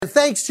And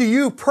thanks to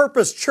you,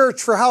 Purpose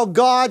Church, for how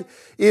God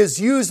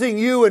is using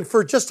you and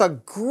for just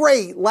a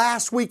great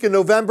last week in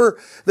November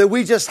that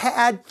we just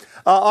had.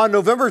 On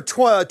November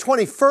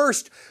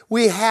 21st,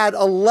 we had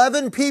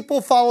 11 people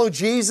follow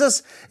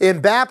Jesus in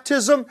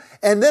baptism.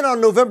 And then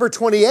on November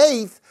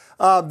 28th,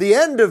 the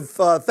end of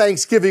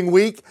Thanksgiving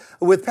week,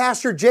 with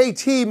Pastor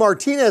J.T.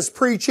 Martinez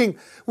preaching,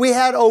 we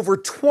had over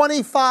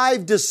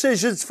 25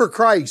 decisions for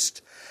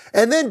Christ.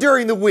 And then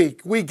during the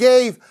week, we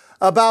gave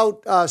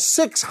about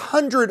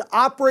 600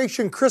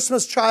 Operation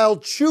Christmas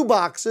Child shoe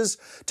boxes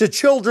to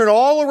children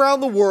all around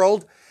the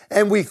world,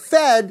 and we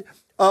fed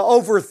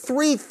over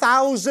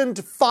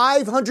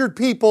 3,500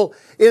 people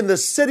in the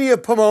city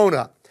of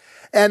Pomona.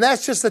 And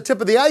that's just the tip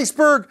of the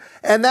iceberg,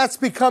 and that's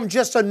become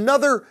just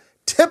another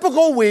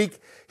typical week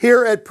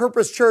here at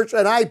Purpose Church,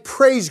 and I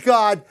praise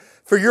God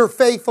for your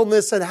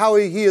faithfulness and how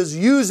He is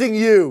using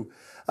you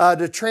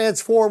to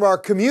transform our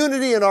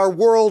community and our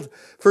world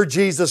for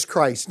Jesus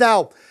Christ.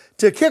 Now,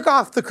 to kick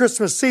off the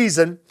Christmas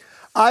season,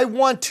 I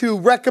want to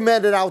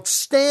recommend an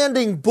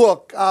outstanding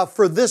book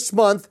for this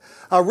month,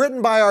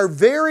 written by our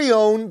very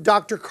own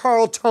Dr.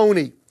 Carl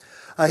Toney.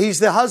 He's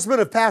the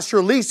husband of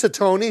Pastor Lisa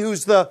Toney,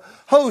 who's the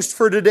host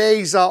for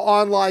today's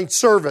online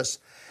service.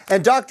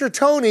 And Dr.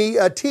 Toney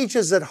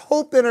teaches at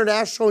Hope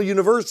International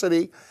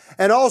University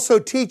and also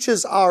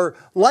teaches our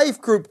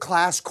life group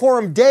class,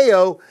 Coram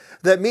Deo,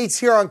 that meets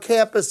here on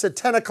campus at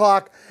 10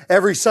 o'clock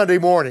every Sunday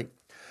morning.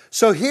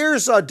 So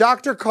here's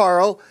Dr.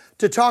 Carl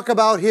to talk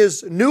about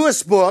his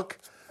newest book,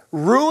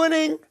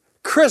 Ruining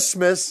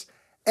Christmas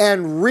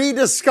and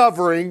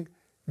Rediscovering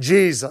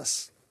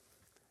Jesus.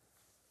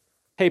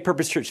 Hey,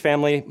 Purpose Church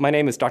family. My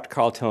name is Dr.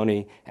 Carl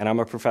Toney, and I'm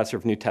a professor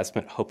of New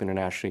Testament at Hope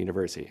International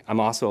University. I'm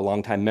also a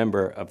longtime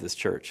member of this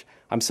church.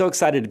 I'm so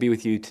excited to be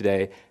with you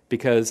today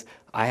because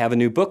I have a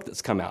new book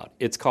that's come out.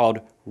 It's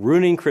called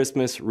Ruining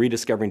Christmas,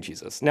 Rediscovering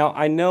Jesus. Now,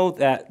 I know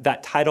that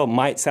that title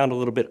might sound a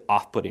little bit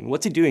off-putting.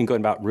 What's he doing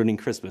going about ruining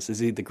Christmas? Is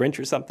he the Grinch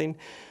or something?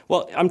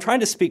 Well, I'm trying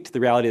to speak to the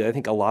reality that I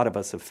think a lot of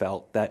us have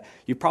felt, that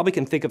you probably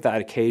can think of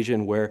that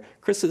occasion where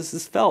Christmas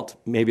is felt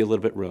maybe a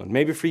little bit ruined.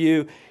 Maybe for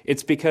you,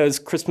 it's because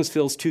Christmas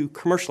feels too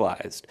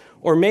commercialized.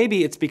 Or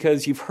maybe it's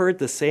because you've heard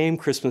the same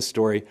Christmas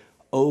story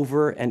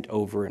over and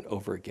over and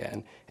over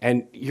again,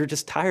 and you're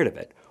just tired of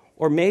it.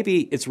 Or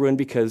maybe it's ruined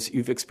because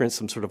you've experienced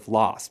some sort of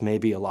loss,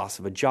 maybe a loss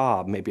of a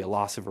job, maybe a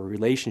loss of a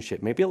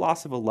relationship, maybe a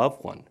loss of a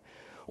loved one.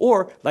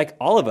 Or, like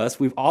all of us,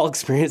 we've all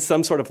experienced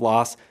some sort of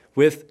loss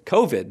with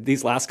COVID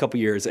these last couple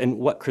years and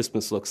what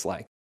Christmas looks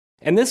like.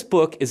 And this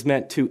book is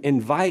meant to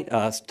invite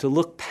us to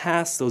look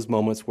past those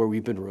moments where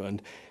we've been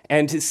ruined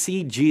and to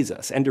see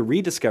Jesus and to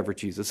rediscover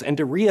Jesus and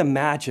to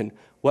reimagine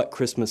what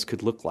Christmas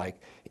could look like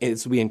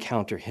as we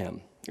encounter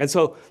Him. And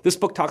so this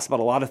book talks about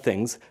a lot of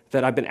things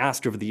that I've been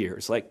asked over the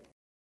years, like,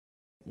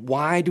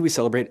 why do we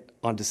celebrate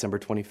on December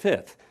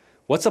 25th?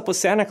 What's up with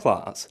Santa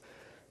Claus?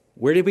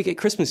 Where did we get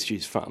Christmas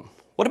trees from?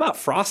 What about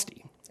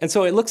Frosty? And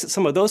so it looks at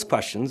some of those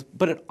questions,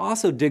 but it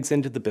also digs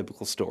into the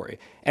biblical story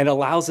and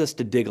allows us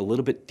to dig a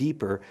little bit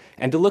deeper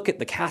and to look at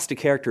the cast of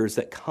characters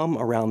that come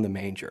around the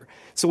manger.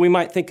 So we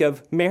might think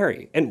of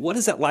Mary, and what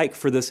is it like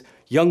for this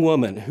young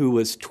woman who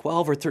was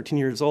 12 or 13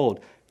 years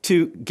old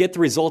to get the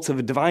results of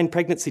a divine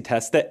pregnancy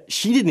test that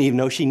she didn't even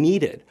know she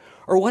needed?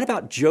 Or what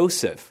about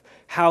Joseph?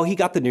 How he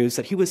got the news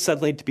that he was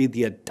suddenly to be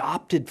the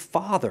adopted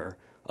father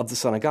of the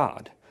Son of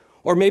God.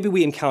 Or maybe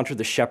we encounter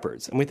the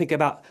shepherds and we think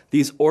about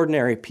these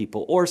ordinary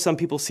people, or some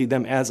people see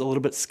them as a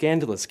little bit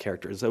scandalous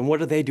characters, and what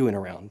are they doing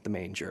around the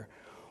manger?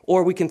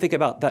 Or we can think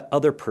about that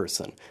other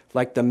person,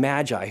 like the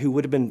Magi, who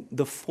would have been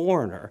the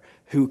foreigner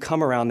who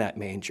come around that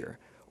manger.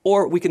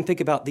 Or we can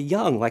think about the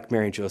young, like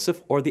Mary and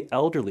Joseph, or the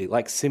elderly,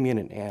 like Simeon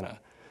and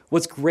Anna.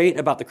 What's great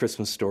about the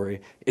Christmas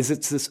story is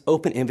it's this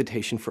open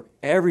invitation for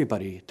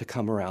everybody to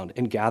come around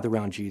and gather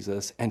around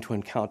Jesus and to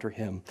encounter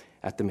Him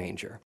at the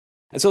manger.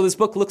 And so this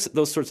book looks at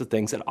those sorts of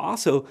things and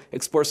also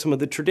explores some of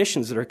the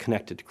traditions that are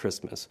connected to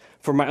Christmas.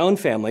 For my own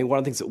family, one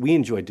of the things that we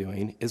enjoy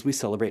doing is we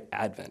celebrate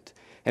Advent.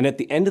 And at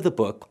the end of the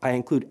book, I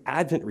include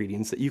Advent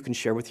readings that you can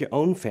share with your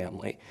own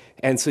family.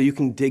 And so you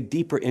can dig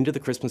deeper into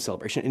the Christmas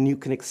celebration and you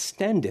can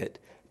extend it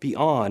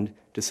beyond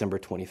December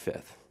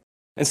 25th.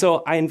 And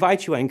so I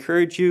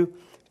encourage you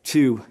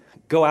to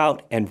go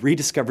out and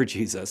rediscover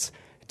Jesus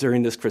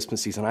during this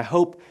Christmas season. I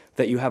hope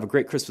that you have a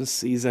great Christmas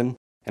season,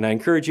 and I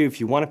encourage you, if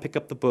you want to pick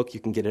up the book, you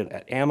can get it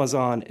at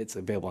Amazon, it's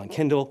available on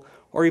Kindle,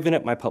 or even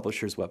at my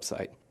publisher's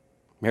website.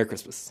 Merry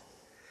Christmas.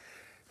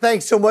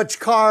 Thanks so much,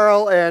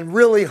 Carl, and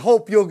really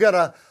hope you'll get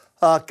a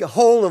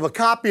hold of a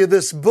copy of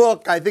this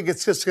book. I think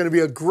it's just going to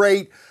be a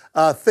great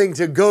thing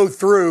to go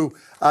through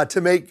to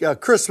make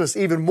Christmas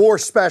even more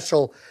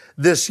special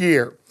this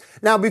year.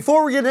 Now,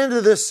 before we get into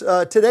this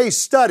today's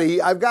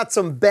study, I've got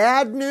some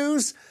bad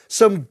news,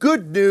 some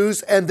good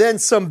news, and then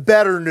some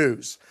better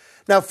news.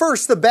 Now,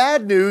 first, the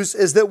bad news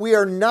is that we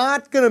are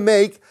not going to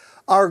make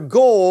our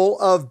goal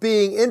of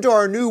being into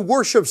our new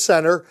worship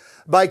center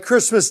by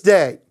Christmas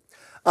Day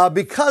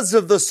because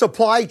of the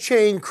supply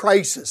chain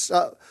crisis.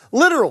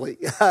 literally,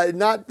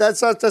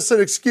 that's not just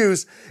an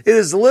excuse. It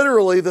is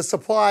literally the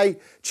supply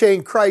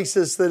chain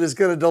crisis that is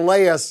going to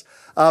delay us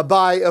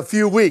by a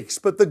few weeks.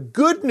 But the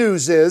good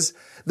news is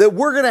that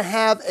we're going to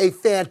have a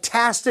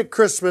fantastic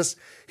Christmas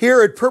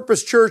here at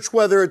Purpose Church,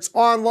 whether it's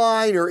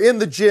online or in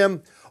the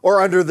gym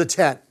or under the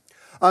tent.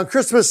 On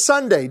Christmas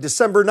Sunday,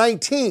 December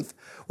 19th,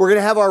 we're going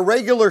to have our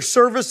regular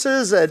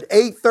services at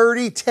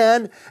 8:30,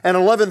 10, and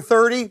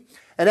 11:30.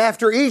 And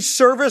after each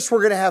service, we're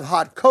going to have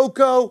hot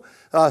cocoa,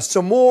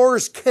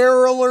 s'mores,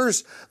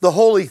 carolers, the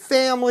Holy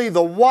Family,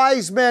 the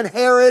wise men,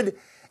 Herod,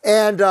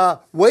 and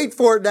wait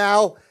for it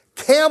now,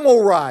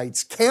 camel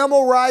rides.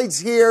 Camel rides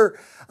here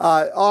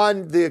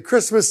on the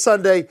Christmas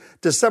Sunday,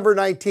 December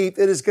 19th.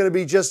 It is going to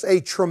be just a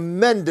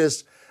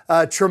tremendous,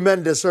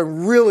 a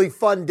really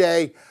fun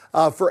day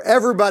for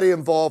everybody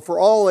involved, for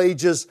all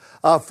ages,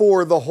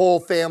 for the whole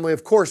family.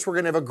 Of course, we're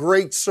going to have a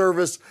great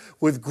service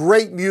with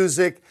great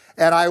music,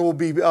 and I will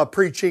be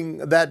preaching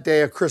that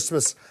day a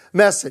Christmas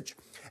message.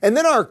 And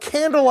then our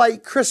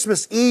candlelight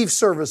Christmas Eve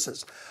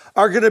services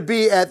are going to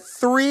be at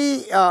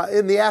 3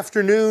 in the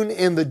afternoon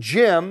in the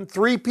gym,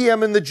 3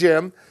 p.m. in the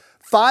gym,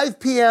 5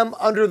 p.m.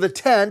 under the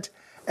tent,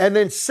 and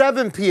then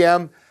 7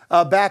 p.m.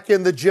 Back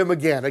in the gym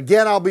again.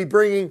 Again, I'll be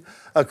bringing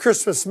a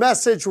Christmas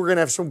message. We're going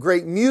to have some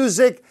great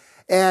music.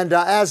 And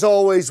as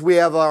always, we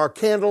have our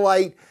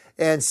candlelight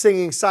and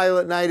singing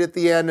Silent Night at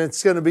the end.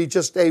 It's going to be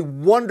just a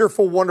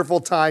wonderful, wonderful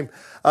time.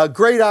 A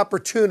great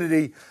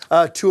opportunity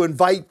to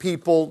invite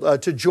people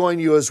to join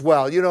you as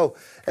well. You know,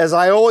 as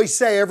I always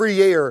say every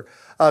year,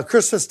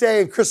 Christmas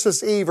Day and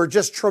Christmas Eve are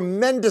just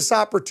tremendous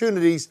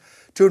opportunities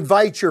to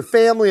invite your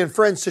family and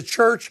friends to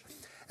church.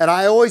 And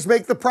I always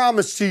make the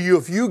promise to you,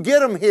 if you get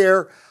them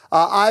here,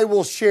 I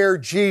will share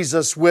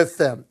Jesus with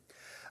them.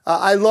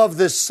 I love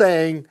this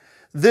saying.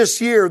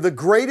 This year, the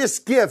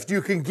greatest gift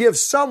you can give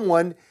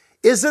someone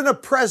isn't a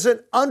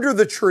present under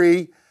the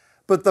tree,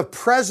 but the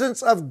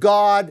presence of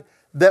God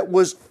that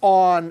was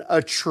on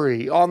a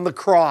tree, on the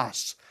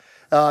cross.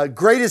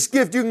 Greatest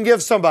gift you can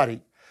give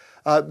somebody.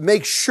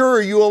 Make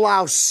sure you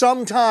allow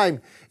some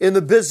time in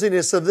the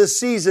busyness of this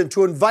season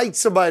to invite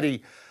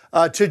somebody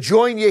to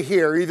join you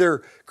here,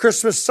 either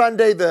Christmas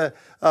Sunday, the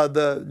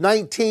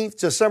 19th,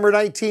 December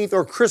 19th,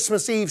 or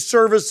Christmas Eve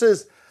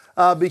services,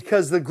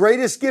 because the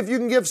greatest gift you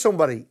can give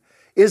somebody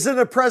isn't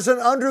a present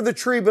under the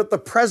tree, but the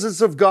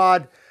presence of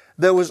God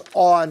that was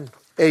on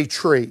a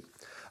tree.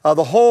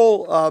 The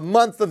whole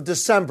month of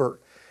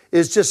December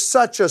is just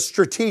such a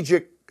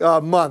strategic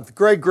month.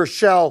 Greg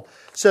Groeschel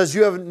says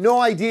you have no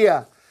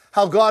idea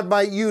how God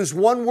might use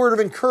one word of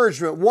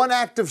encouragement, one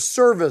act of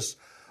service,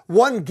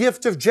 one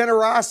gift of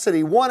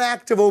generosity, one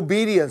act of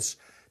obedience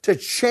to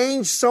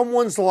change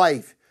someone's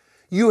life.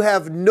 You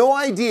have no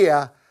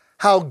idea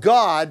how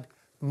God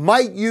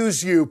might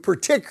use you,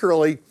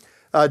 particularly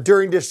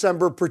during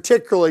December,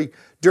 particularly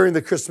during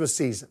the Christmas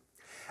season.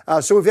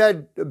 So we've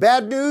had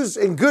bad news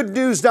and good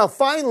news. Now,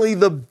 finally,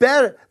 the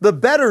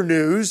better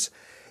news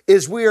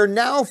is we are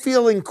now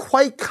feeling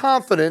quite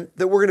confident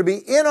that we're going to be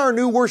in our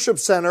new worship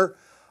center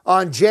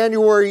on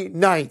January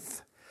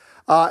 9th.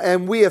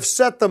 And we have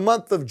set the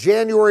month of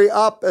January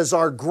up as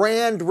our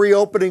grand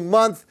reopening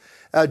month,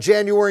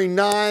 January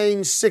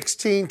 9,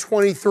 16,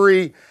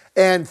 23,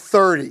 and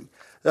 30.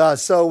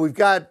 So we've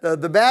got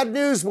the bad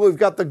news, we've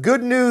got the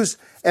good news,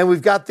 and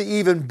we've got the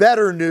even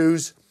better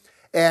news.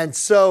 And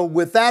so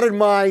with that in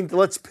mind,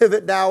 let's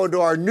pivot now into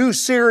our new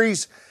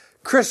series,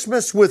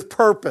 Christmas with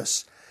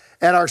Purpose.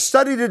 And our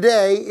study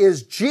today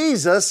is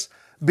Jesus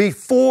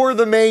before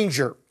the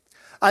manger.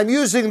 I'm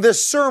using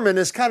this sermon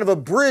as kind of a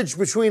bridge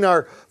between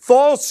our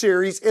fall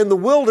series in the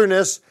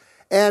wilderness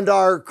and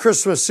our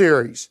Christmas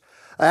series.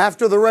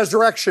 After the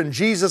resurrection,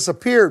 Jesus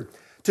appeared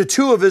to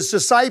two of his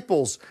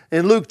disciples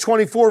in Luke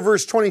 24,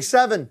 verse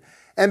 27,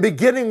 and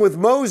beginning with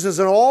Moses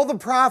and all the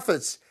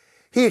prophets,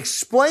 he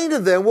explained to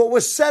them what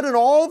was said in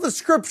all the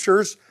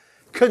scriptures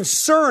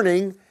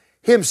concerning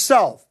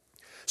himself.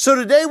 So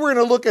today we're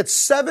going to look at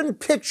 7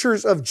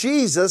 pictures of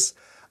Jesus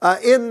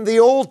in the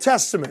Old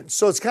Testament.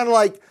 So it's kind of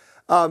like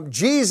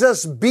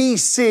Jesus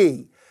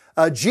BC,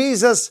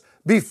 Jesus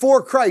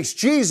before Christ,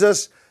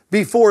 Jesus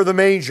before the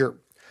manger.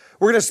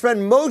 We're going to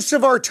spend most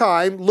of our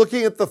time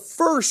looking at the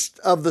first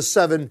of the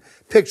 7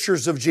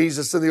 pictures of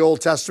Jesus in the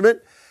Old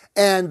Testament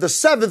and the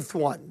 7th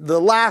one,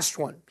 the last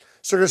one.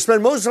 So we're going to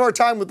spend most of our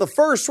time with the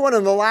first one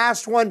and the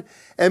last one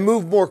and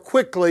move more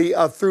quickly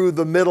through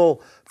the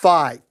middle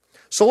 5.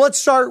 So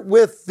let's start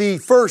with the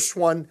first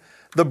one,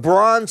 the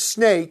bronze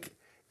snake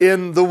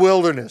in the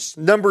wilderness.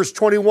 Numbers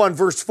 21,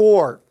 verse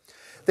 4.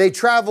 They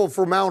traveled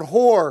from Mount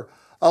Hor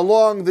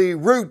along the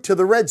route to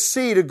the Red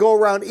Sea to go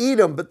around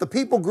Edom, but the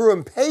people grew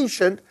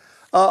impatient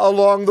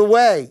along the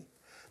way.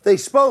 They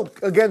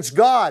spoke against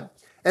God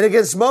and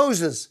against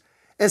Moses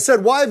and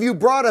said, "Why have you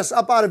brought us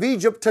up out of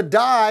Egypt to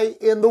die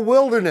in the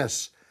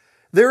wilderness?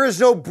 There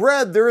is no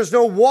bread, there is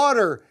no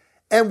water,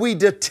 and we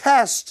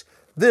detest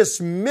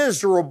this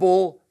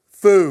miserable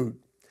food."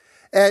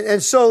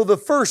 And so the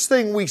first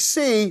thing we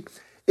see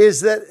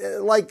is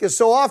that, like is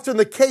so often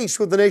the case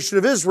with the nation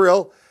of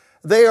Israel,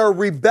 they are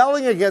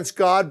rebelling against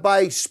God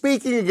by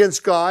speaking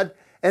against God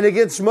and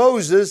against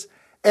Moses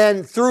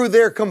and through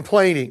their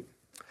complaining.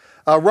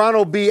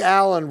 Ronald B.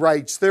 Allen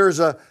writes, there's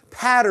a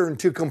pattern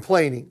to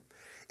complaining.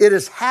 It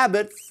is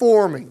habit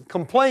forming.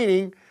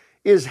 Complaining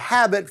is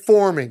habit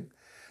forming.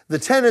 The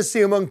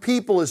tendency among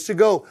people is to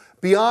go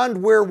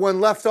beyond where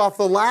one left off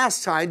the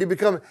last time to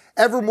become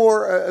ever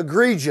more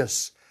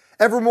egregious,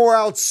 ever more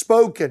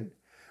outspoken.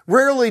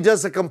 Rarely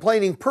does a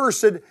complaining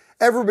person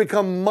ever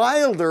become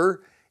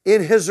milder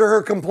in his or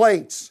her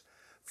complaints.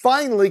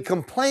 Finally,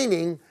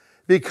 complaining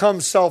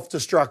becomes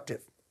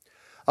self-destructive.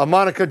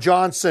 Monica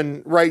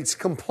Johnson writes,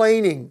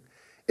 complaining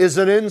is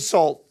an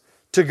insult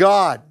to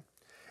God.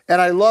 And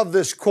I love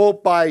this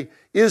quote by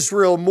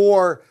Israel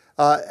Moore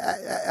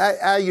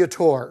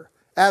Ayavor.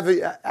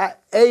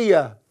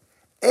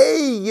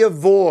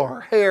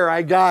 Here,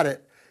 I got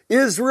it.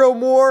 Israel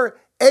Moore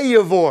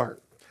Ayavor.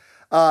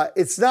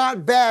 It's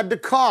not bad to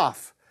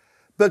cough,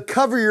 but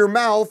cover your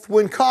mouth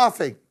when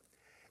coughing.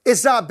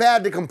 It's not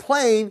bad to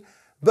complain,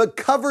 but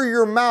cover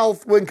your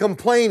mouth when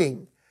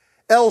complaining,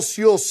 else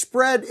you'll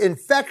spread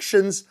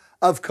infections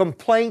of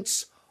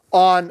complaints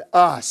on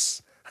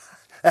us.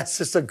 That's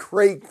just a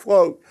great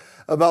quote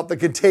about the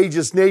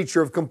contagious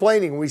nature of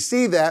complaining. We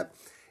see that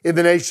in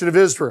the nation of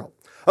Israel.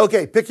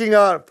 Okay, picking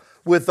up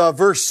with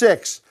verse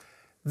 6.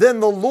 Then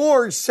the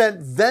Lord sent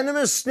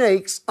venomous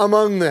snakes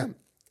among them.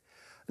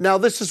 Now,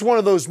 this is one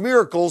of those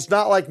miracles,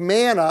 not like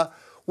manna,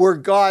 where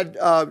God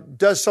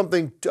does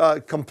something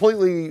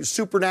completely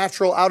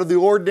supernatural, out of the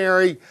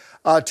ordinary,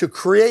 to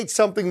create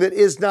something that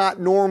is not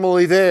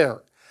normally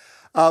there.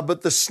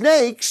 But the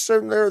snakes,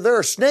 there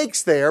are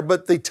snakes there,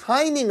 but the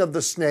timing of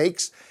the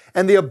snakes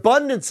and the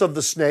abundance of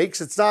the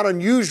snakes, it's not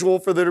unusual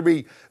for there to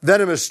be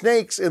venomous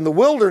snakes in the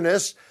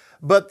wilderness,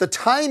 but the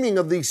timing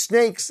of these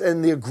snakes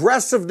and the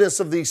aggressiveness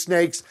of these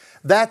snakes,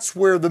 that's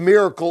where the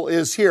miracle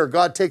is here.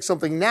 God takes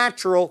something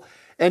natural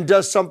and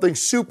does something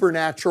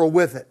supernatural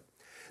with it.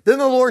 Then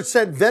the Lord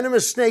sent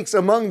venomous snakes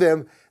among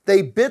them.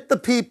 They bit the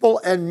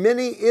people, and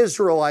many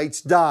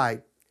Israelites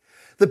died.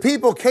 The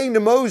people came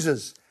to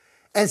Moses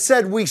and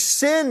said, we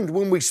sinned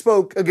when we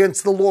spoke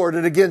against the Lord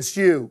and against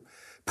you.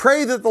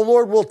 Pray that the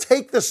Lord will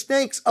take the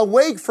snakes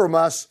away from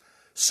us.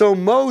 So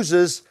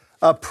Moses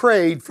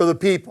prayed for the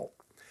people.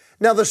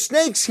 Now the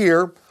snakes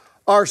here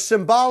are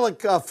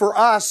symbolic for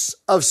us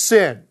of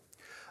sin.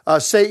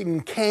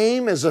 Satan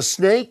came as a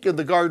snake in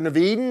the Garden of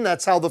Eden.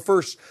 That's how the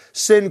first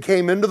sin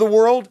came into the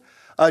world.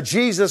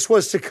 Jesus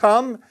was to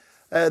come,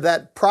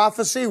 that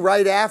prophecy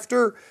right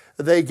after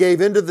they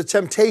gave into the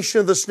temptation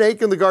of the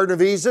snake in the Garden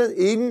of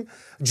Eden.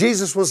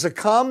 Jesus was to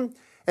come,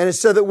 and it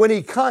said that when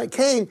he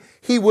came,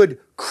 he would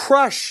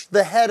crush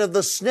the head of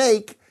the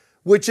snake,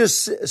 which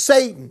is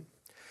Satan.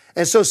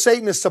 And so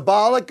Satan is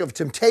symbolic of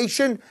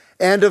temptation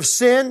and of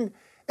sin,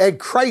 and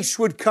Christ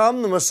would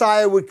come, the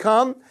Messiah would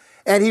come,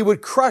 and he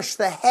would crush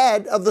the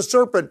head of the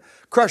serpent,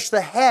 crush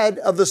the head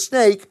of the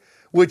snake,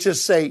 which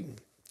is Satan.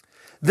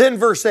 Then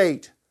verse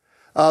 8,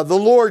 the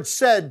Lord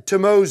said to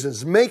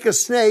Moses, make a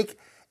snake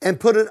and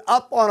put it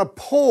up on a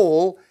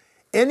pole.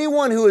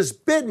 Anyone who is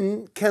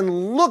bitten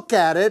can look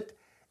at it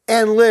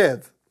and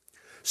live.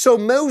 So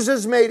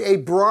Moses made a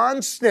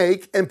bronze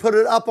snake and put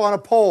it up on a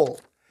pole.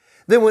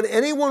 Then when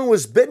anyone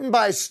was bitten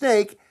by a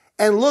snake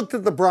and looked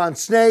at the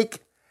bronze snake,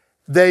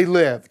 they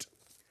lived.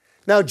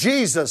 Now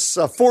Jesus,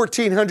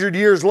 1,400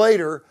 years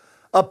later,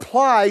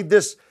 applied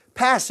this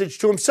passage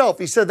to himself.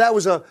 He said that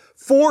was a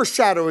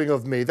foreshadowing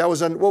of me. That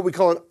was what we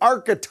call an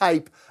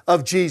archetype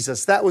of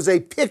Jesus. That was a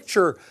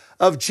picture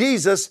of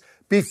Jesus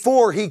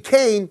before he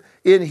came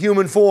in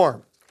human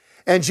form.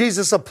 And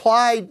Jesus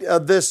applied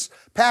this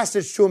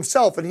passage to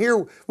himself. And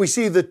here we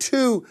see the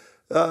two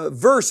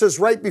verses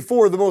right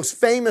before the most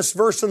famous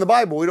verse in the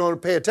Bible. We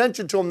don't pay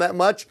attention to them that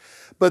much,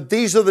 but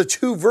these are the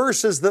two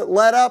verses that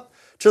led up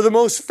to the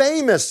most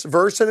famous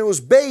verse, and it was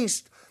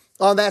based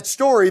on that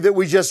story that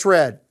we just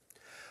read.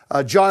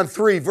 John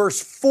 3,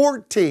 verse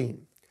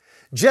 14.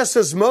 Just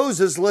as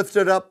Moses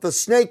lifted up the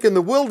snake in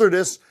the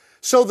wilderness,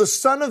 so the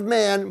Son of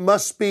Man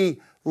must be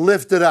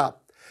lifted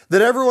up,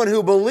 that everyone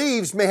who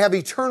believes may have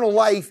eternal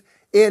life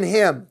in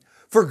him.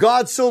 For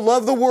God so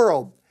loved the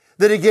world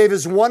that he gave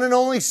his one and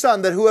only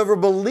Son, that whoever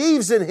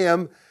believes in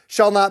him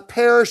shall not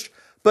perish,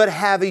 but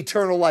have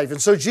eternal life.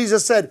 And so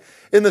Jesus said,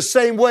 in the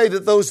same way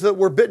that those that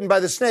were bitten by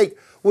the snake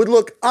would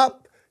look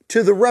up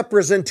to the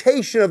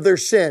representation of their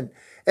sin.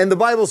 And the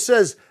Bible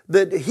says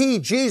that he,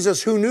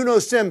 Jesus, who knew no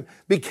sin,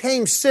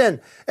 became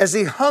sin. As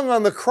he hung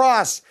on the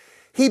cross,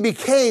 he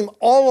became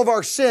all of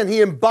our sin.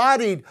 He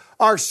embodied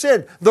our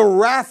sin. The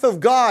wrath of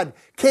God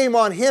came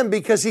on him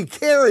because he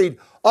carried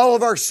all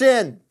of our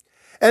sin.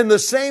 And the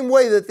same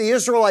way that the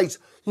Israelites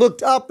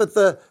looked up at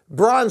the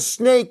bronze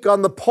snake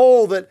on the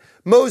pole that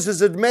Moses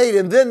had made,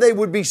 and then they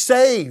would be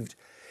saved.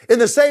 In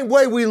the same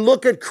way, we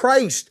look at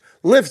Christ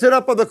lifted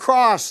up on the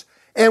cross,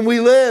 and we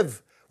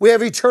live. We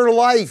have eternal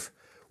life.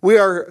 We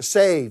are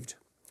saved.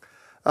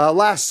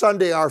 Last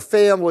Sunday, our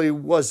family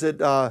was at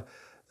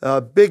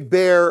Big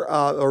Bear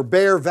or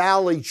Bear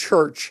Valley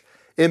Church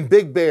in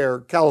Big Bear,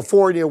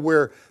 California,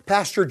 where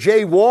Pastor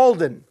Jay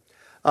Walden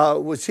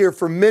was here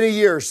for many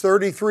years,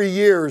 33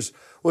 years,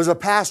 was a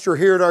pastor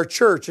here at our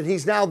church, and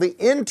he's now the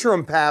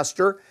interim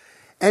pastor,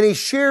 and he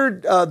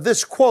shared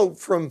this quote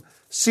from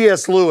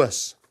C.S.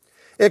 Lewis.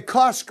 It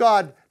costs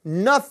God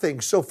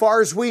nothing, so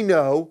far as we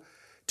know,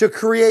 to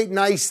create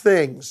nice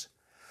things,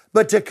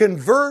 but to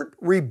convert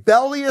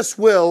rebellious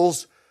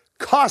wills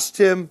cost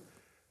him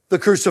the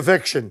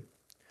crucifixion.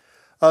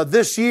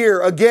 This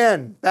year,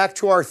 again, back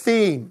to our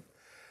theme,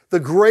 the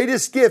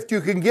greatest gift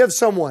you can give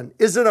someone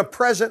isn't a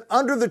present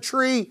under the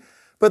tree,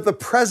 but the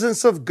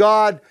presence of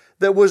God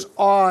that was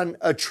on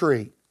a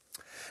tree.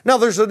 Now,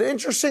 there's an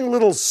interesting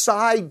little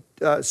side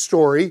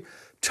story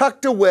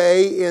tucked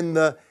away in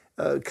the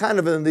kind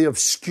of in the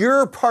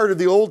obscure part of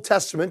the Old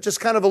Testament, just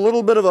kind of a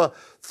little bit of a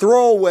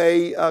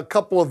throwaway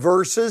couple of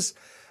verses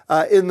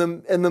in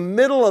the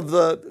middle of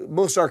the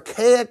most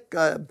archaic,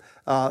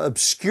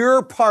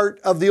 obscure part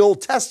of the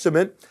Old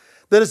Testament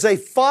that is a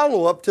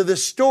follow-up to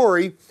this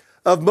story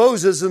of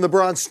Moses and the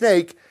bronze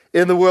snake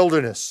in the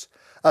wilderness.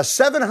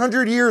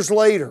 700 years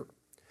later,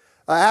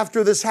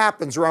 after this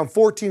happens, around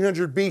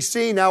 1400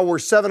 BC, now we're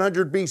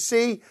 700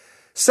 BC,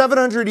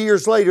 700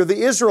 years later,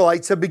 the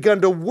Israelites have begun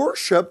to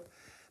worship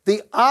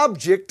the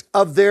object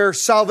of their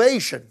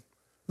salvation,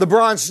 the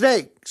bronze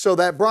snake. So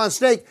that bronze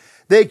snake,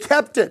 they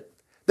kept it.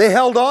 They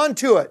held on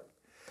to it.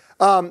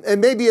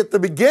 And maybe at the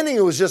beginning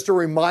it was just a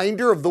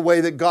reminder of the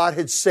way that God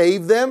had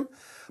saved them.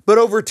 But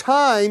over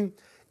time,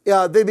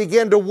 they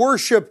began to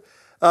worship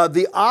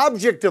the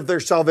object of their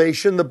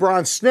salvation, the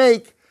bronze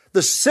snake,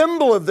 the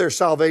symbol of their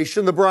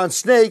salvation, the bronze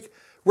snake,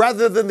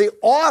 rather than the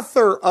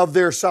author of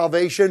their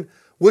salvation,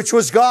 which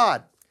was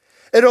God.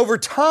 And over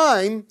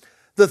time,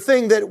 the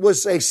thing that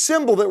was a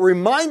symbol that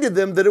reminded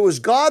them that it was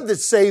God that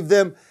saved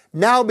them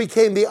now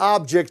became the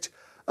object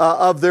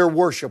of their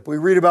worship. We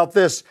read about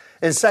this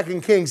in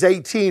 2 Kings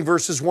 18,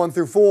 verses 1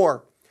 through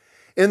 4.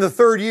 In the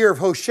 3rd year of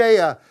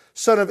Hoshea,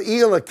 son of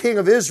Elah, king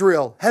of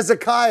Israel,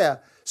 Hezekiah,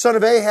 son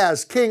of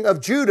Ahaz, king of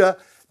Judah,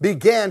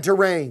 began to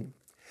reign.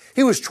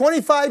 He was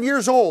 25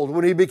 years old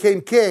when he became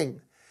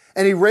king,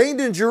 and he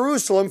reigned in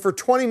Jerusalem for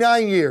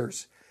 29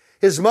 years.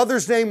 His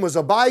mother's name was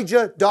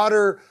Abijah,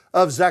 daughter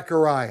of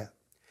Zechariah.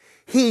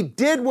 He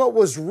did what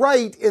was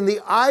right in the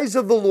eyes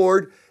of the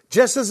Lord,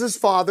 just as his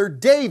father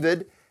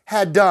David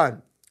had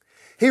done.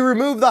 He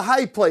removed the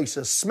high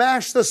places,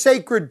 smashed the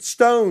sacred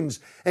stones,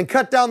 and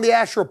cut down the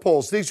Asherah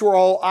poles. These were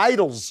all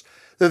idols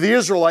that the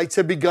Israelites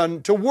had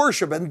begun to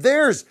worship. And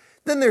there's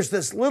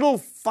this little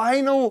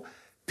final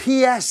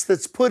P.S.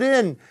 that's put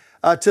in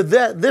to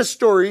this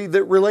story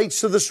that relates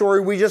to the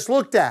story we just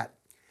looked at.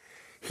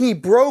 He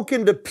broke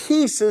into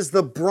pieces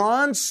the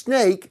bronze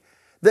snake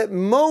that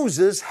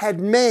Moses had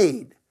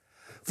made.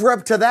 For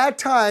up to that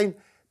time,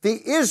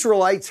 the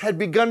Israelites had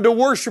begun to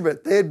worship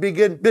it. They had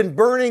been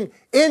burning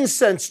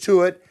incense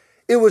to it.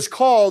 It was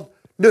called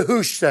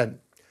Nehushtan,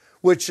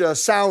 which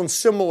sounds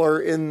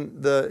similar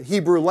in the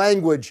Hebrew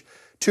language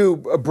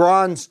to a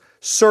bronze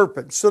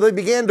serpent. So they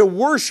began to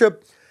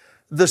worship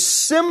the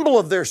symbol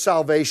of their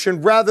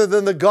salvation rather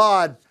than the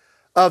God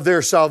of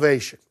their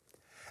salvation.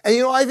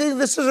 And I think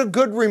this is a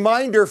good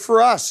reminder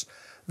for us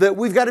that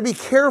we've got to be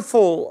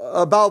careful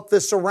about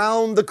this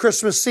around the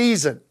Christmas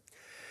season,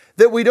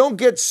 that we don't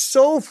get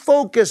so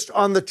focused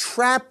on the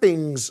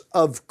trappings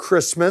of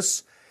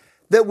Christmas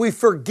that we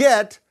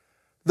forget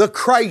the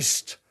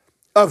Christ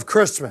of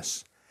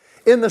Christmas.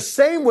 In the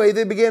same way,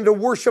 they began to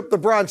worship the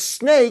bronze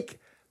snake,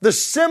 the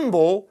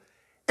symbol,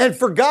 and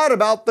forgot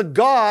about the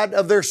God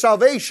of their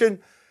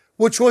salvation,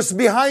 which was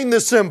behind the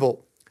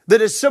symbol,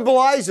 that it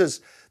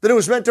symbolizes, that it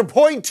was meant to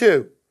point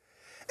to.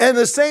 And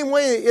the same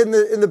way, in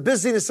the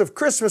busyness of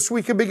Christmas,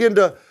 we can begin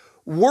to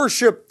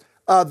worship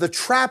the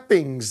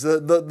trappings,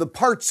 the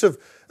parts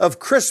of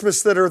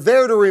Christmas that are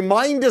there to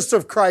remind us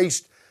of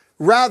Christ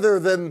rather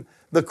than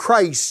the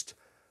Christ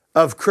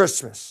of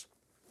Christmas.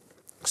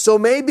 So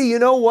maybe, you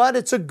know what,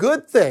 it's a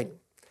good thing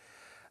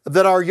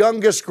that our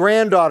youngest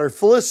granddaughter,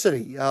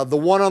 Felicity, the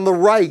one on the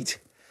right,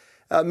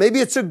 maybe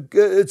it's a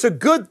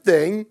good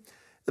thing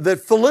that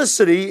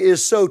Felicity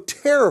is so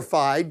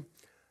terrified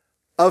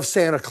of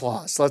Santa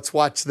Claus. Let's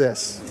watch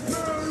this.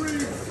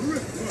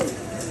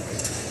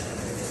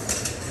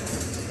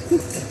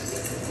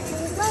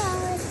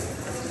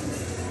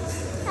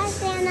 Hi,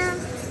 Santa.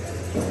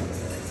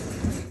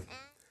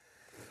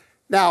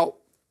 Now,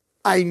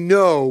 I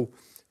know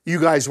you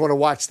guys want to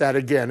watch that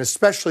again,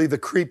 especially the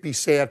creepy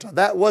Santa.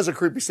 That was a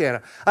creepy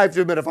Santa. I have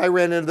to admit, if I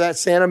ran into that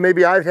Santa,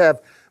 maybe I'd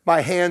have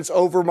my hands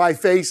over my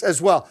face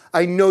as well.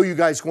 I know you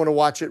guys want to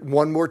watch it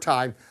one more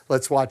time.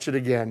 Let's watch it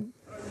again.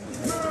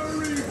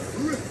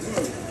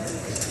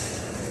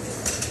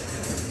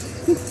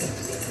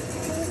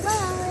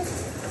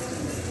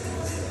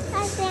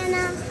 Hi,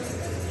 Santa.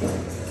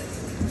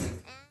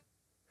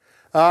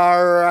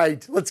 All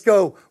right, let's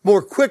go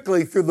more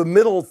quickly through the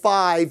middle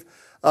 5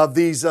 of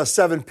these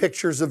 7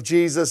 pictures of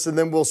Jesus, and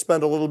then we'll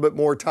spend a little bit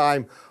more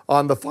time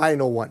on the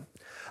final one.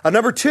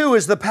 Number 2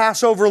 is the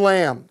Passover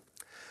lamb.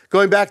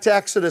 Going back to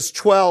Exodus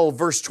 12,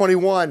 verse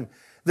 21,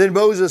 then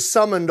Moses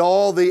summoned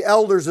all the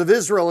elders of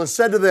Israel and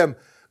said to them,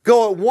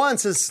 Go at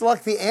once and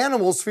select the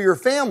animals for your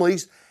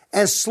families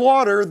and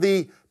slaughter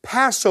the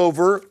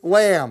Passover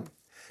lamb.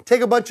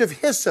 Take a bunch of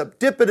hyssop,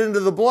 dip it into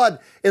the blood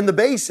in the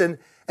basin,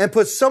 and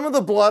put some of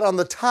the blood on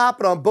the top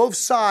and on both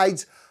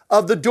sides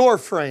of the door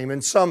frame.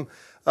 And some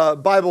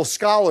Bible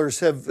scholars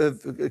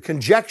have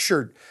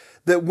conjectured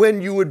that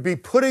when you would be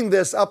putting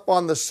this up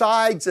on the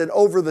sides and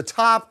over the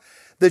top,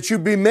 that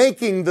you'd be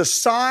making the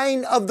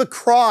sign of the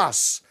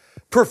cross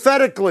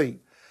prophetically.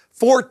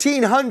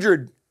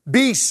 1400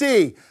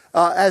 BC,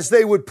 as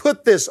they would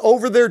put this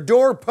over their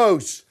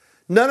doorposts,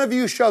 none of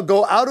you shall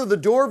go out of the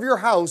door of your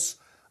house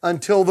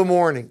until the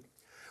morning.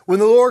 When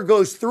the Lord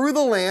goes through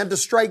the land to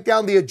strike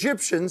down the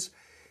Egyptians,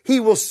 he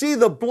will see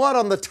the blood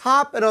on the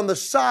top and on the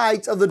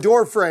sides of the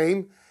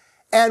doorframe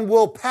and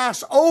will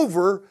pass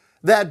over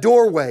that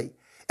doorway.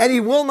 And he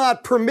will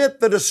not permit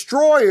the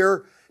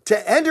destroyer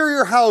to enter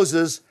your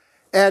houses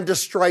and to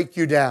strike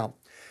you down.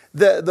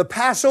 The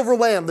Passover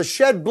lamb, the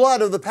shed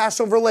blood of the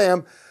Passover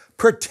lamb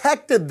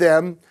protected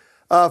them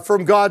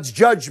from God's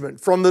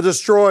judgment, from the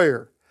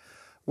destroyer.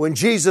 When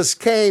Jesus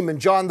came and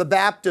John the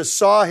Baptist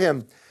saw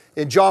him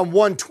in John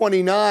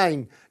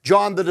 1:29,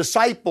 John the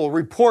disciple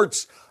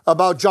reports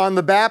about John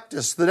the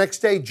Baptist. The next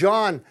day,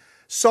 John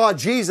saw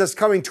Jesus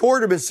coming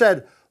toward him and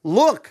said,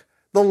 "Look,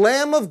 the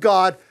Lamb of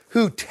God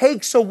who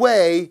takes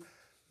away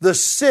the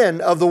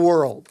sin of the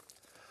world."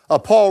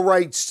 Paul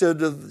writes to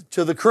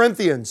the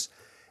Corinthians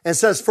and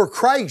says, "For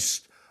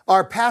Christ,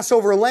 our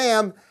Passover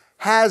lamb,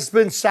 has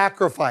been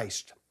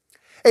sacrificed."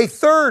 A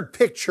third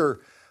picture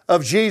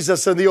of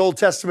Jesus in the Old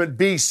Testament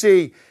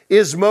BC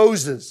is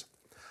Moses.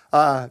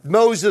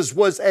 Moses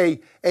was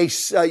a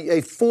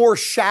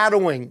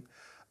foreshadowing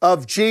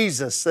of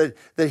Jesus,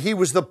 that he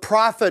was the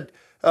prophet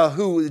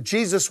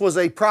Jesus was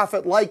a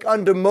prophet like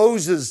unto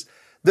Moses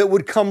that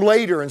would come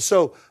later. And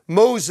so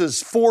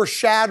Moses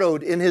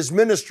foreshadowed in his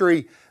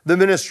ministry the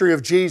ministry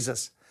of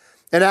Jesus.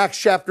 In Acts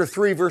chapter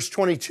 3, verse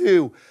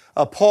 22,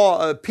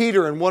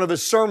 Peter, in one of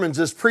his sermons,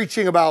 is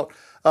preaching about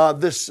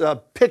this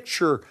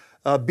picture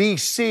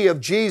BC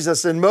of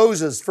Jesus and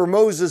Moses. For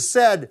Moses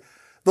said,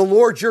 "The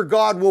Lord your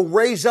God will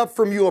raise up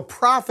from you a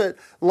prophet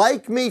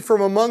like me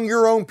from among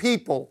your own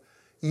people.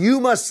 You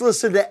must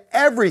listen to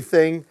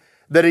everything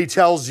that he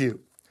tells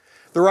you."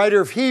 The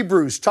writer of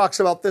Hebrews talks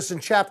about this in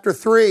chapter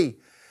 3.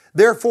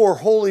 "Therefore,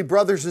 holy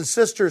brothers and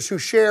sisters who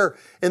share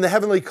in the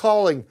heavenly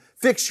calling,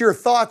 fix your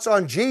thoughts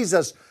on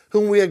Jesus,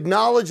 whom we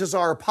acknowledge as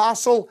our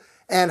apostle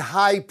and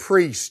high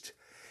priest.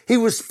 He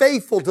was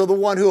faithful to the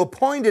one who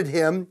appointed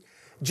him,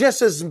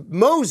 just as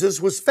Moses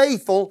was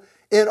faithful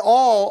in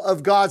all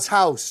of God's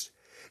house.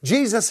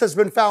 Jesus has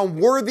been found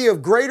worthy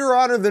of greater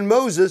honor than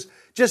Moses,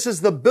 just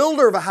as the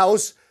builder of a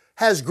house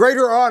has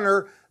greater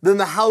honor than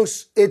the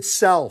house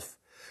itself.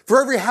 For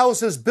every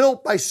house is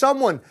built by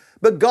someone,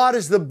 but God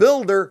is the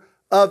builder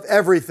of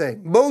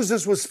everything.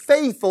 Moses was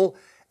faithful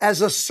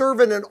as a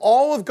servant in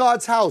all of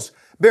God's house,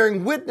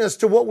 bearing witness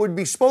to what would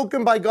be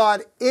spoken by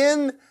God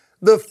in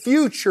the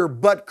future.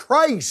 But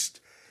Christ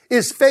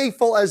is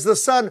faithful as the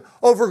Son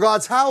over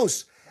God's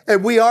house,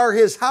 and we are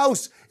his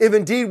house if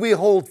indeed we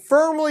hold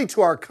firmly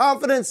to our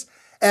confidence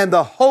and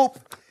the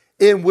hope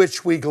in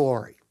which we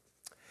glory."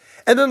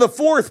 And then the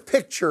fourth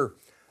picture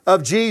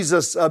of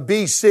Jesus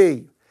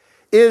BC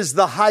is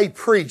the high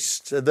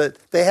priest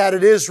that they had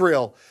in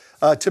Israel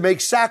to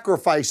make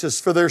sacrifices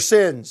for their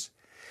sins.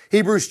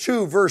 Hebrews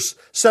 2 verse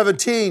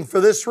 17, "For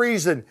this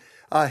reason,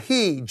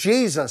 he,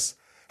 Jesus,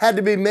 had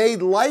to be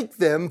made like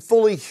them,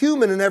 fully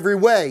human in every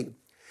way,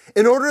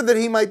 in order that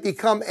he might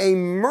become a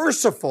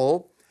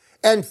merciful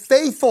and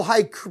faithful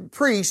high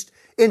priest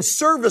in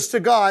service to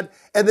God,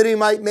 and that he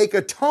might make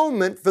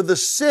atonement for the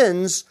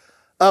sins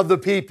of the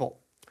people."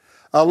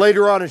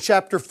 Later on in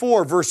chapter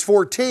 4, verse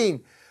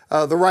 14,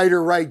 the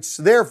writer writes,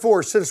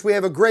 "Therefore, since we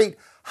have a great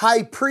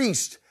high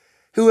priest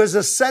who has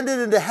ascended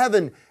into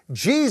heaven,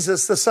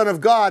 Jesus, the Son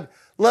of God,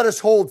 let us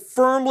hold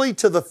firmly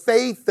to the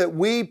faith that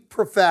we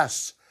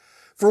profess.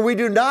 For we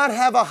do not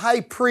have a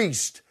high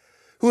priest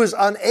who is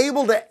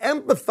unable to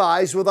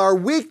empathize with our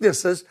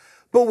weaknesses,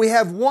 but we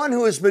have one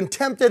who has been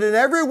tempted in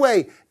every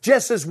way,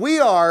 just as we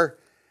are,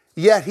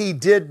 yet he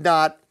did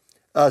not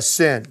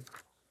sin."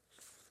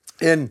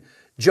 In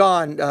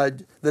John,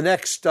 the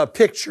next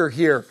picture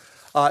here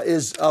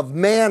is of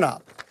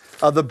manna,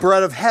 the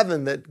bread of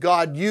heaven that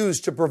God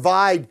used to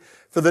provide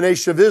for the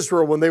nation of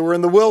Israel when they were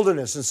in the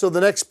wilderness. And so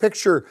the next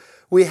picture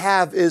we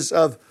have is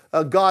of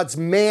God's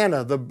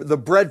manna, the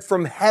bread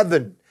from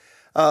heaven,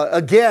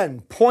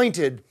 again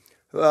pointed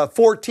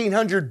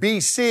 1400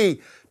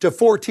 BC to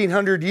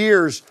 1400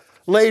 years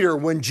later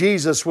when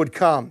Jesus would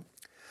come.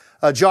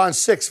 John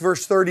 6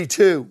 verse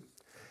 32,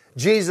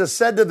 Jesus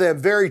said to them,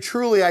 "Very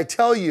truly I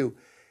tell you,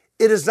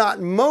 it is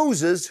not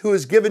Moses who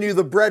has given you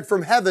the bread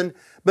from heaven,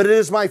 but it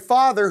is my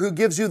Father who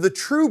gives you the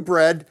true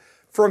bread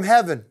from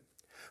heaven.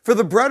 For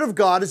the bread of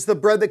God is the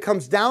bread that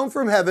comes down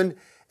from heaven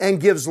and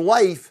gives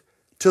life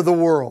to the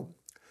world."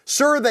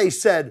 "Sir," they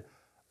said,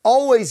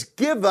 "always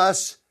give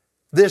us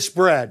this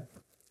bread."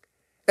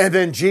 And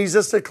then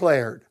Jesus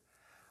declared,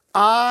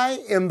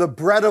 "I am the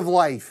bread of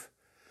life.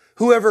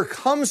 Whoever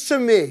comes to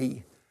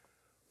me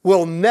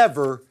will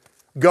never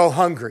go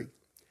hungry.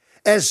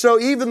 And so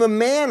even the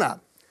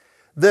manna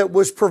that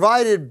was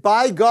provided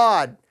by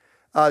God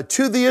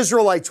to the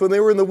Israelites when they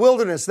were in the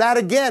wilderness, that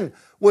again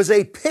was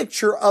a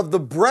picture of the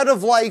bread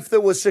of life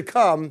that was to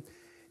come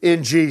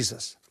in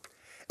Jesus.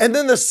 And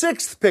then the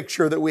sixth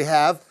picture that we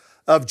have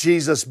of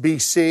Jesus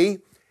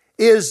BC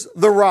is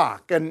the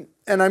rock. And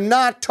I'm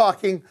not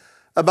talking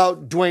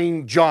about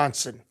Dwayne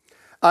Johnson.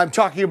 I'm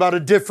talking about a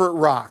different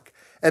rock.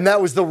 And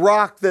that was the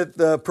rock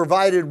that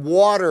provided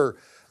water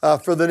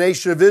for the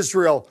nation of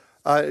Israel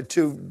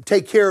to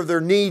take care of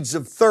their needs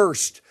of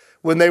thirst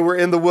when they were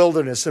in the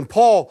wilderness. And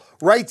Paul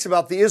writes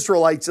about the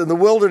Israelites in the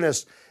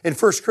wilderness in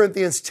 1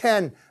 Corinthians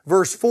 10,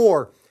 verse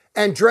 4,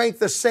 and drank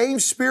the same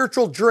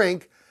spiritual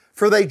drink,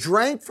 for they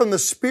drank from the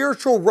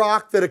spiritual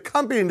rock that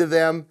accompanied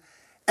them,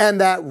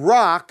 and that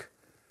rock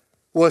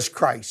was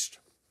Christ.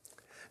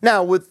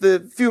 Now, with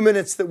the few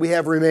minutes that we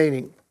have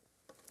remaining,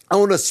 I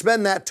want to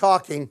spend that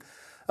talking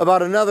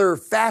about another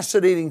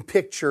fascinating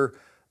picture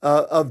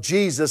of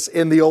Jesus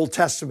in the Old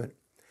Testament.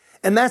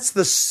 And that's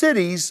the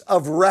cities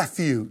of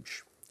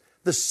refuge.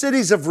 The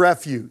cities of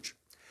refuge.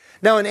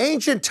 Now, in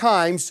ancient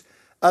times,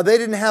 they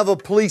didn't have a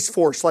police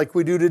force like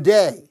we do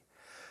today,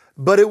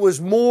 but it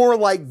was more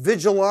like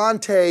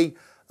vigilante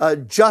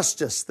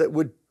justice that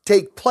would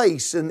take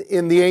place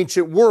in the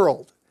ancient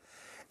world.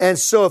 And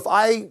so if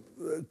I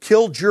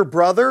killed your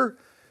brother,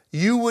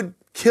 you would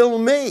kill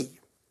me,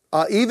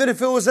 even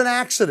if it was an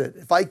accident.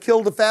 If I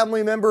killed a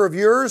family member of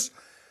yours,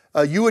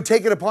 you would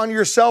take it upon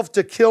yourself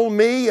to kill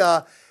me,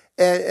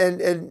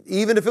 and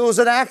even if it was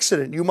an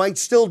accident, you might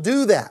still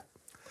do that.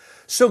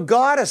 So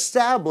God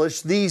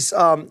established these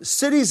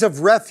cities of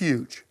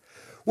refuge,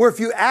 where if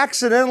you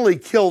accidentally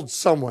killed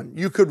someone,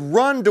 you could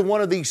run to one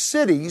of these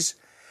cities,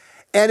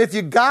 and if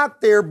you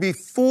got there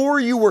before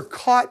you were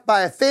caught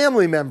by a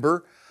family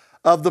member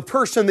of the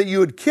person that you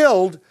had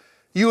killed,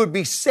 you would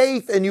be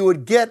safe and you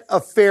would get a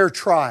fair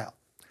trial.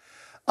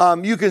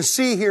 You can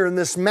see here in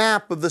this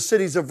map of the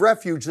cities of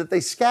refuge that they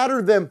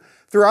scattered them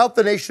throughout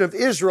the nation of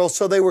Israel,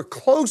 so they were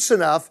close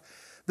enough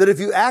that if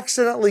you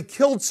accidentally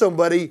killed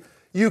somebody,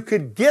 you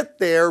could get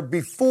there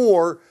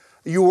before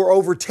you were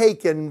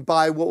overtaken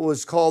by what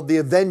was called the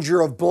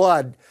Avenger of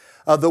Blood,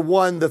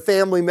 the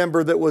family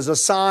member that was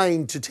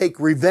assigned to take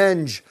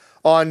revenge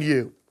on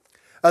you.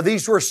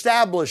 These were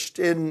established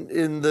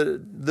in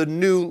the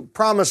new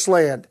promised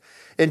land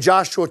in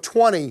Joshua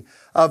 20,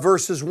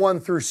 verses 1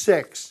 through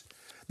 6.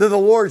 Then the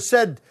Lord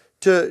said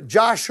to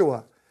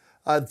Joshua,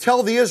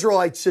 tell the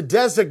Israelites to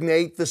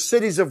designate the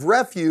cities of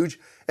refuge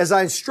as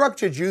I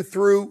instructed you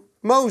through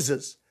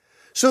Moses,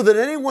 so that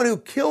anyone who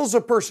kills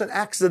a person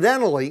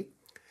accidentally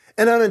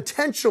and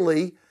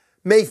unintentionally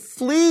may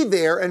flee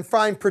there and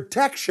find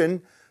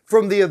protection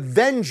from the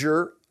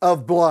avenger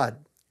of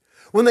blood.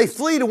 When they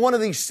flee to one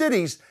of these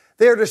cities,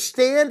 they are to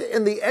stand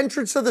in the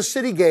entrance of the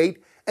city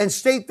gate and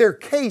state their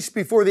case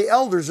before the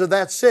elders of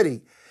that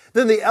city.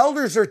 Then the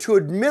elders are to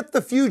admit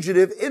the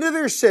fugitive into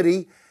their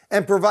city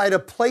and provide a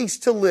place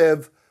to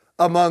live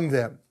among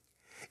them.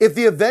 If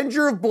the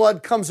avenger of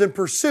blood comes in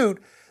pursuit,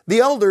 the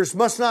elders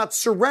must not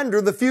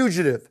surrender the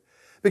fugitive,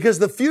 because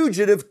the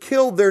fugitive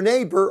killed their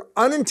neighbor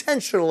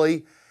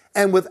unintentionally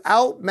and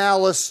without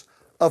malice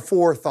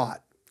aforethought.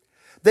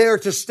 They are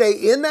to stay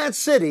in that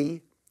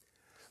city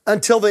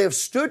until they have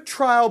stood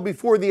trial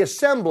before the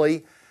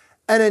assembly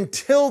and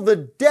until the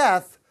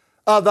death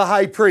of the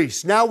high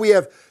priest. Now we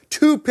have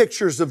two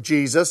pictures of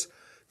Jesus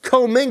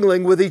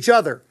commingling with each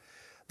other.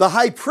 The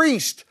high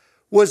priest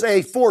was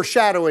a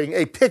foreshadowing,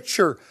 a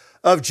picture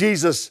of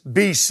Jesus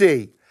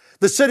BC.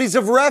 The cities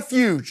of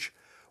refuge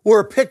were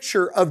a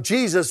picture of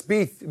Jesus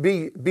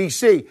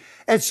BC.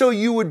 And so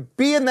you would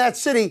be in that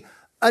city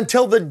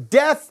until the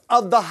death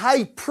of the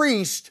high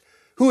priest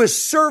who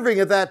is serving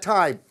at that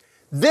time.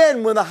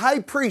 Then when the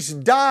high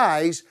priest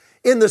dies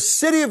in the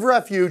city of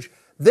refuge,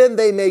 then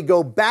they may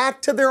go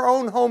back to their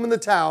own home in the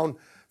town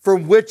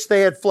from which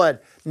they had fled.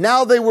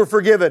 Now they were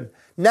forgiven.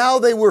 Now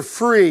they were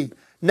free.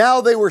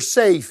 Now they were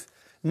safe.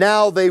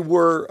 Now they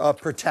were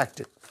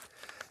protected.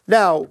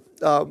 Now,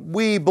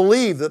 we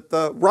believe that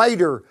the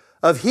writer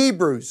of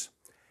Hebrews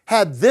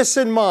had this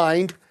in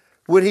mind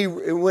when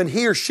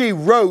he or she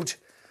wrote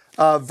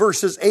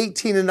verses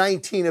 18 and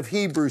 19 of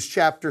Hebrews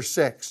chapter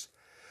 6.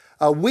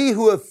 We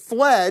who have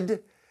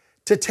fled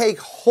to take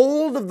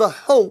hold of the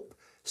hope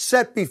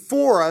set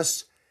before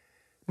us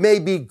may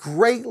be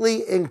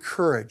greatly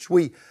encouraged.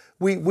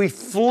 We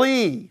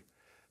flee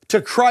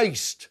to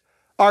Christ,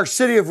 our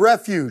city of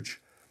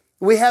refuge.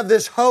 We have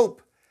this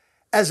hope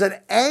as an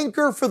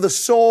anchor for the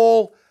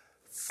soul,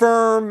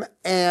 firm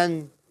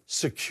and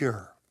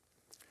secure.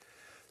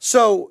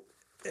 So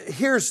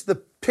here's the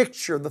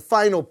picture, the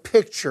final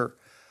picture,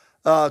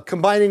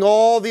 combining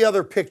all the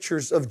other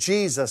pictures of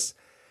Jesus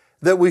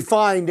that we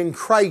find in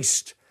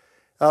Christ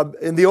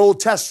in the Old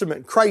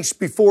Testament, Christ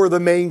before the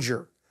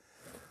manger.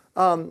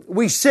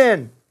 We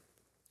sin,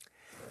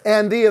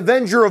 and the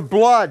avenger of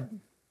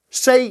blood,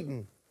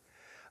 Satan,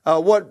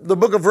 what the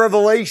book of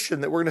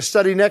Revelation that we're going to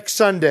study next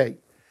Sunday,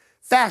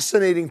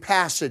 fascinating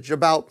passage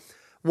about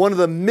one of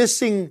the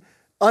missing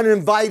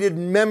uninvited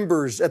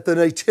members at the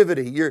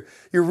Nativity. You're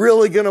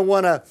really going to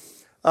want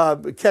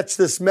to catch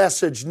this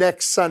message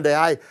next Sunday.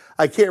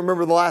 I can't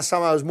remember the last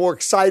time I was more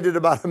excited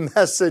about a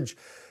message.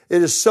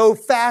 It is so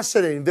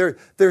fascinating.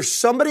 There's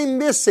somebody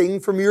missing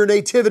from your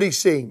nativity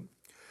scene.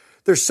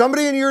 There's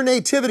somebody in your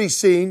nativity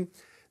scene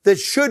that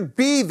should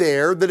be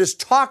there, that is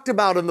talked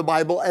about in the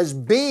Bible as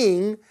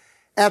being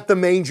at the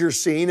manger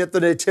scene, at the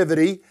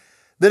nativity,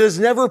 that is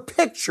never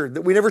pictured,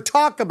 that we never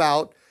talk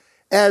about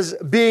as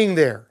being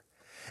there.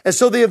 And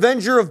so the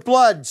avenger of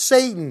blood,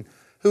 Satan,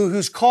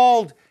 who's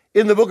called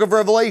in the book of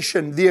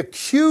Revelation the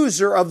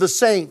accuser of the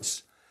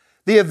saints,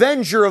 the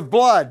avenger of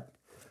blood,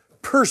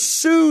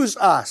 pursues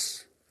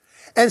us.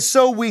 And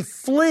so we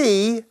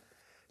flee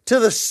to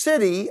the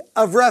city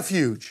of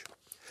refuge.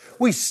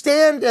 We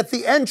stand at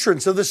the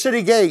entrance of the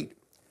city gate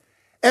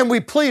and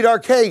we plead our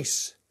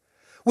case.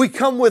 We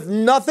come with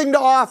nothing to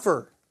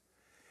offer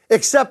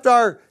except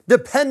our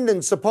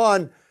dependence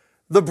upon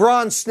the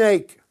bronze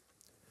snake,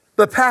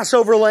 the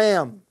Passover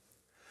lamb,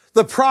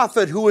 the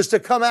prophet who was to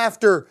come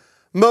after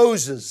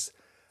Moses,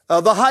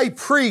 the high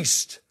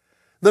priest,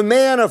 the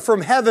manna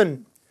from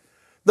heaven,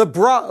 the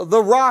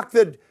rock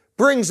that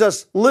brings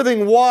us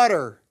living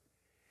water.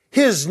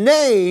 His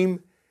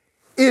name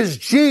is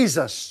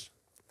Jesus.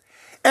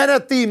 And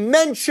at the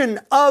mention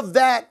of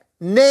that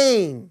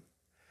name,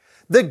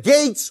 the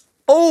gates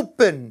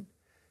open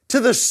to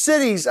the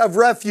cities of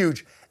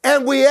refuge,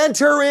 and we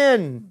enter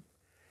in,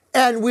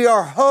 and we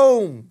are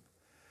home.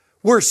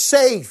 We're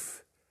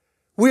safe.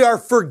 We are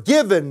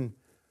forgiven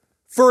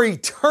for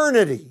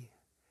eternity.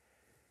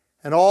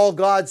 And all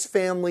God's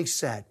family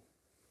said,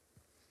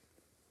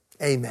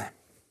 amen.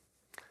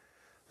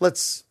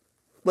 Let's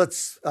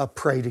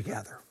pray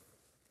together.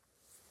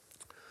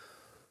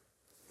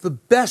 The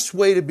best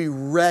way to be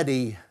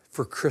ready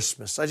for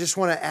Christmas, I just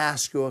want to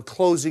ask you a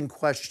closing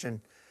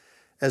question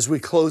as we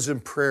close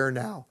in prayer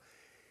now,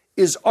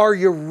 is are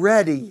you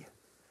ready?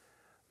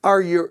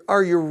 Are you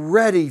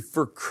ready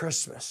for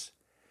Christmas?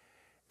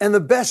 And the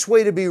best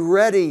way to be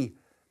ready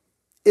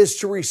is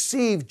to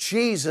receive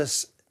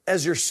Jesus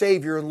as your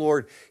Savior and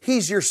Lord.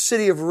 He's your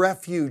city of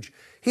refuge.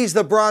 He's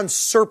the bronze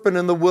serpent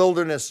in the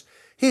wilderness.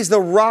 He's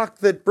the rock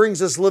that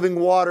brings us living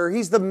water.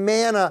 He's the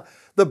manna,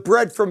 the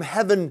bread from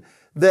heaven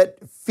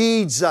that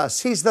feeds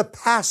us. He's the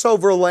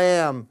Passover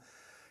lamb.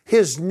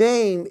 His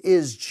name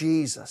is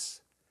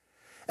Jesus.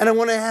 And I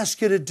want to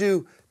ask you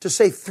to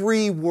say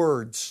 3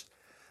 words.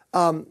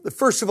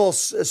 First of all,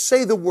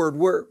 say the word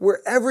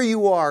wherever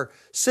you are,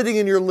 sitting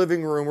in your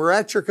living room or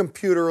at your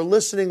computer or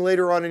listening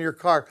later on in your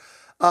car.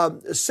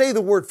 Say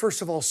the word,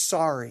 first of all,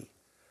 sorry.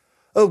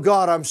 Oh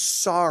God, I'm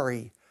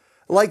sorry.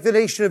 Like the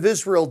nation of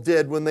Israel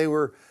did when they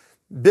were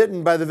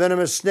bitten by the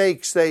venomous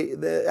snakes,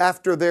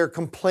 after their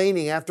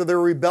complaining, after their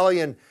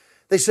rebellion,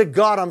 they said,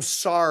 God, I'm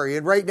sorry.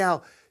 And right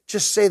now,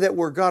 just say that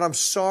word, God, I'm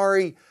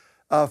sorry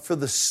for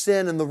the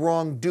sin and the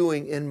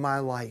wrongdoing in my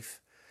life,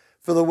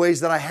 for the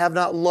ways that I have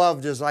not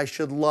loved as I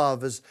should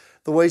love, as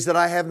the ways that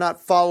I have not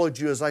followed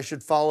you as I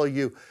should follow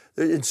you.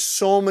 In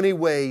so many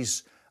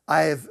ways,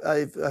 I've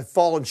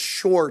fallen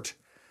short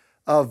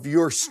of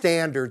your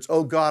standards.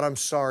 Oh God, I'm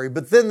sorry.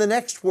 But then the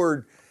next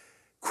word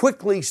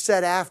quickly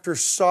said after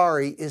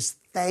sorry is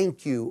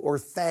thank you or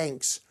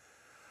thanks.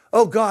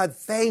 Oh God,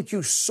 thank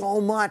you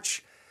so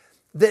much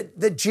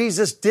that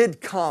Jesus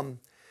did come,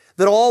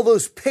 that all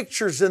those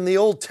pictures in the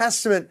Old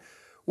Testament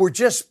were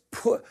just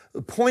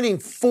pointing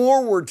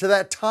forward to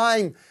that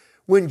time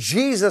when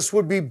Jesus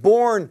would be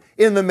born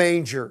in the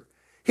manger.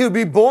 He would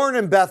be born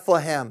in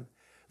Bethlehem.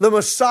 The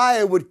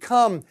Messiah would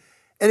come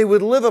and He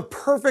would live a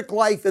perfect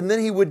life, and then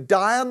He would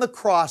die on the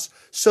cross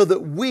so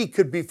that we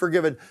could be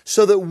forgiven,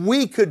 so that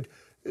we could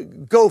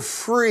go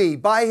free.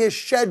 By His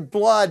shed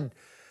blood,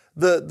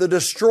 the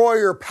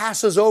destroyer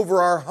passes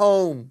over our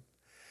home.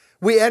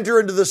 We enter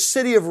into the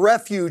city of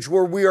refuge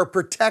where we are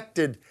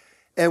protected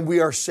and we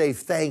are safe.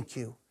 Thank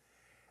you.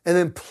 And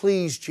then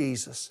please,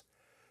 Jesus,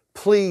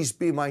 please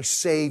be my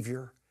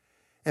Savior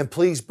and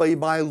please be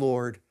my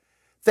Lord.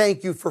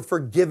 Thank you for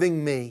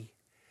forgiving me.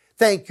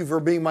 Thank you for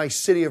being my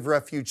city of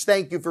refuge.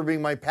 Thank you for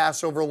being my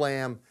Passover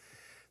lamb.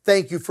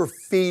 Thank you for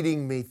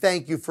feeding me.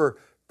 Thank you for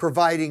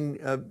providing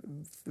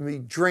me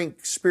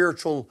drink,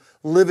 spiritual,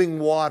 living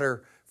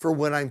water for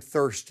when I'm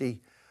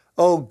thirsty.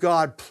 Oh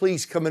God,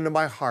 please come into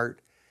my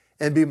heart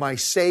and be my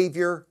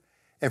Savior.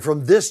 And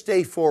from this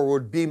day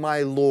forward, be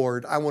my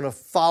Lord. I want to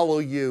follow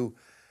you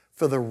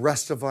for the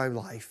rest of my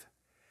life.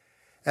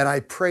 And I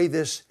pray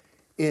this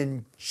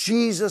in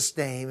Jesus'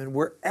 name. And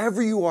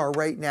wherever you are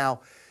right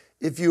now,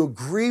 if you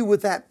agree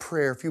with that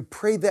prayer, if you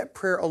prayed that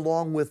prayer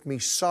along with me,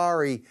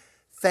 sorry,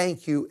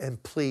 thank you,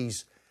 and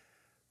please,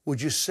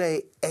 would you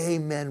say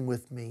amen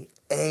with me?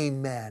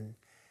 Amen.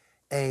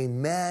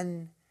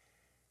 Amen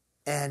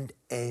and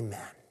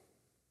amen.